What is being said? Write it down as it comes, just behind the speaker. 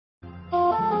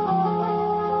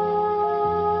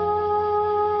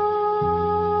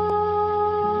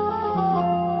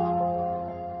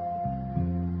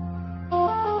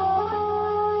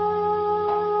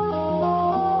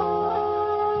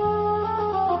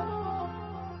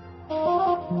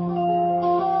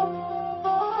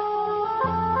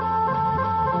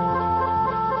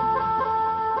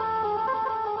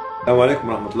Assalamu alaikum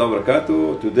warahmatullahi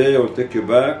wabarakatuh. Today I will take you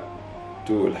back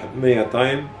to Helmiya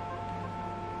time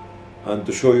and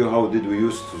to show you how did we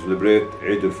used to celebrate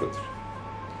Eid Al-Fitr.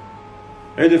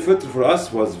 Eid Al-Fitr for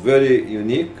us was very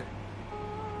unique,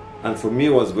 and for me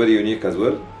was very unique as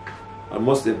well. And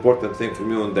most important thing for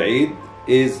me on the Eid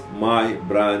is my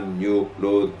brand new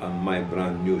clothes and my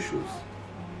brand new shoes.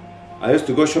 I used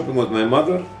to go shopping with my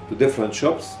mother to different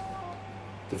shops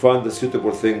to find the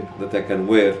suitable thing that I can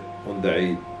wear on the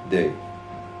Eid day.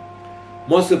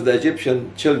 Most of the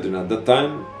Egyptian children at that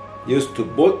time used to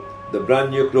put the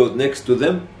brand new clothes next to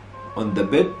them on the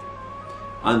bed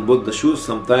and put the shoes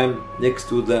sometime next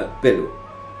to the pillow,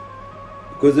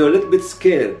 because they were a little bit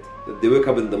scared that they wake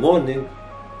up in the morning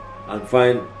and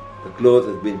find the clothes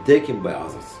has been taken by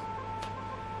others.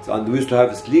 So, and we used to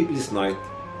have a sleepless night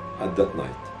at that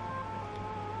night.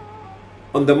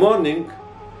 On the morning,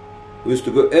 we used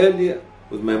to go early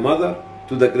with my mother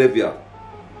to the graveyard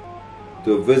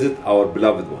to visit our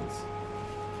beloved ones.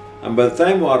 And by the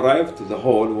time we arrived to the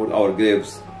hall where our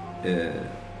graves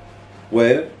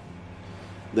were,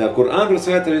 the Quran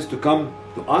reciter used to come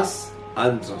to us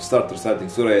and start reciting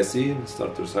Surah Yasin,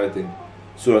 start reciting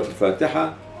Surah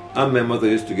Al-Fatiha, and my mother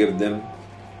used to give them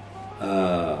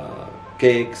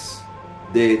cakes,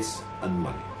 dates, and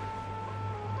money.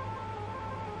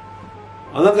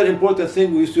 Another important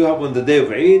thing we used to have on the day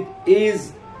of Eid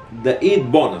is the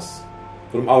Eid bonus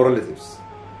from our relatives,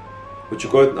 which you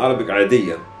call it in Arabic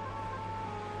Adiyya.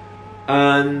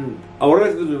 And our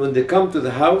relatives, when they come to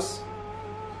the house,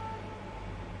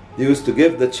 they used to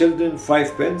give the children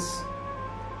 5 pence,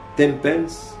 10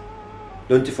 pence,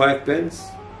 25 pence,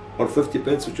 or 50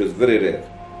 pence, which was very rare.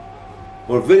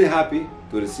 We're very happy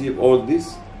to receive all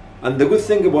this. And the good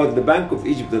thing about the Bank of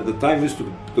Egypt at the time used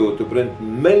to print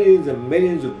millions and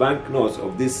millions of banknotes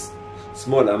of this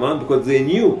small amount, because they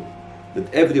knew that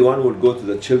everyone would go to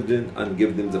the children and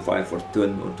give them the 5 or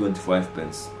 10 or 25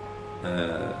 pence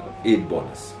Eid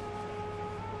bonus.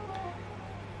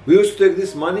 We used to take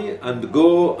this money and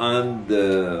go and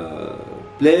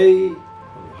play,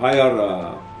 hire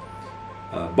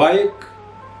a bike,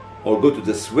 or go to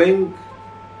the swing,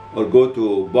 or go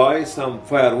to buy some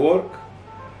firework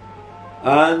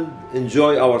and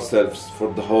enjoy ourselves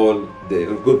for the whole day,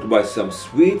 or go to buy some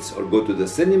sweets, or go to the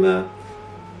cinema,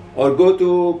 or go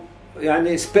to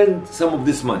spend some of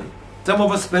this money. Some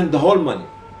of us spend the whole money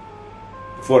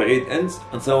before Eid ends,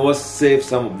 and some of us save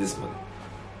some of this money.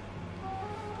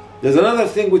 There's another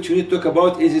thing which we need to talk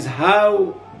about is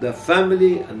how the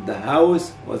family and the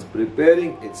house was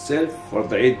preparing itself for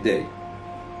the Eid day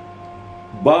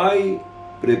by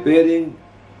preparing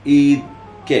Eid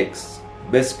cakes,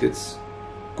 biscuits,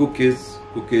 cookies,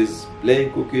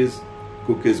 plain cookies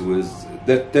with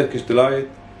Turkish delight,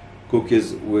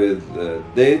 cookies with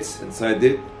dates inside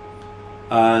it,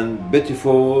 and petit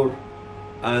four,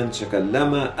 and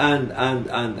shakallama,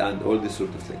 and all these sort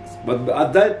of things. But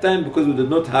at that time, because we did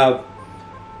not have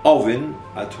oven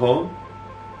at home,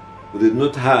 we did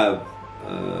not have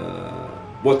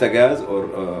botagaz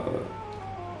or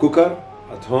cooker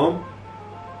at home,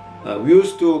 we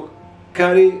used to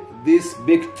carry these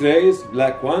big trays,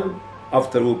 black one,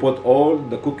 after we put all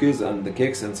the cookies and the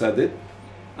cakes inside it,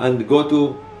 and go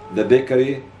to the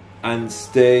bakery and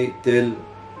stay till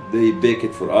they bake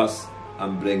it for us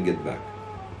and bring it back.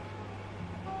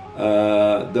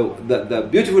 The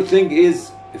beautiful thing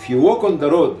is, if you walk on the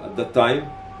road at that time,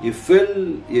 you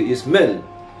smell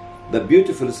the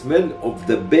beautiful smell of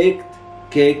the baked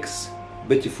cakes,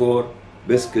 petit four,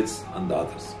 biscuits, and the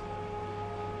others.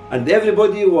 And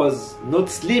everybody was not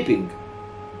sleeping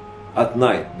at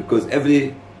night, because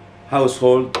every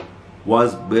household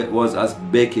was us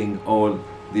baking all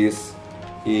these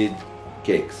Eid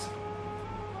cakes.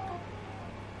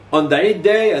 On the Eid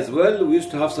day as well, we used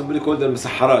to have somebody called the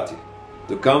Musaharati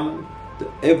to come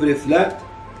to every flat,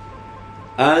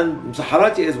 and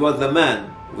Musaharati was the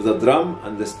man with a drum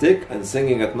and the stick and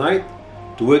singing at night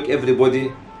to wake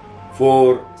everybody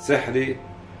for Sihri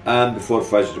and before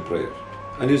Fajr prayer.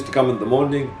 And he used to come in the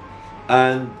morning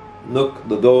and knock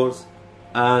the doors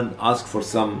and ask for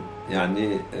some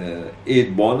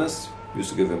Eid bonus. We used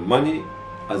to give him money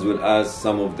as well as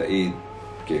some of the Eid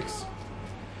cakes.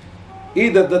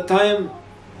 Eid at that time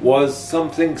was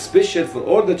something special for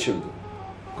all the children,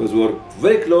 because we were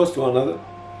very close to one another,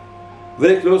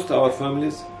 very close to our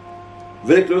families,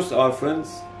 very close to our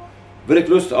friends, very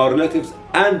close to our relatives,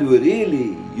 and we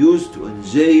really used to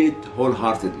enjoy it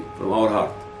wholeheartedly from our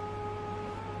heart.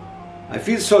 I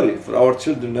feel sorry for our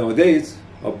children nowadays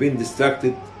who have been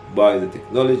distracted by the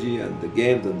technology and the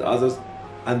games and the others,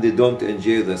 and they don't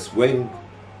enjoy the swing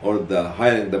or the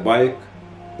hiring the bike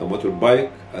the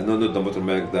motorbike, no, not the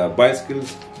motorbike, the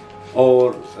bicycles,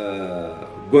 or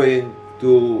going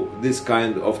to this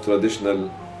kind of traditional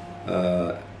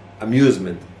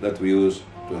amusement that we used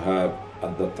to have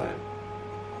at that time.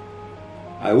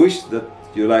 I wish that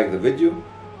you like the video,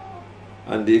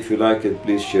 and if you like it,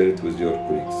 please share it with your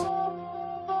colleagues.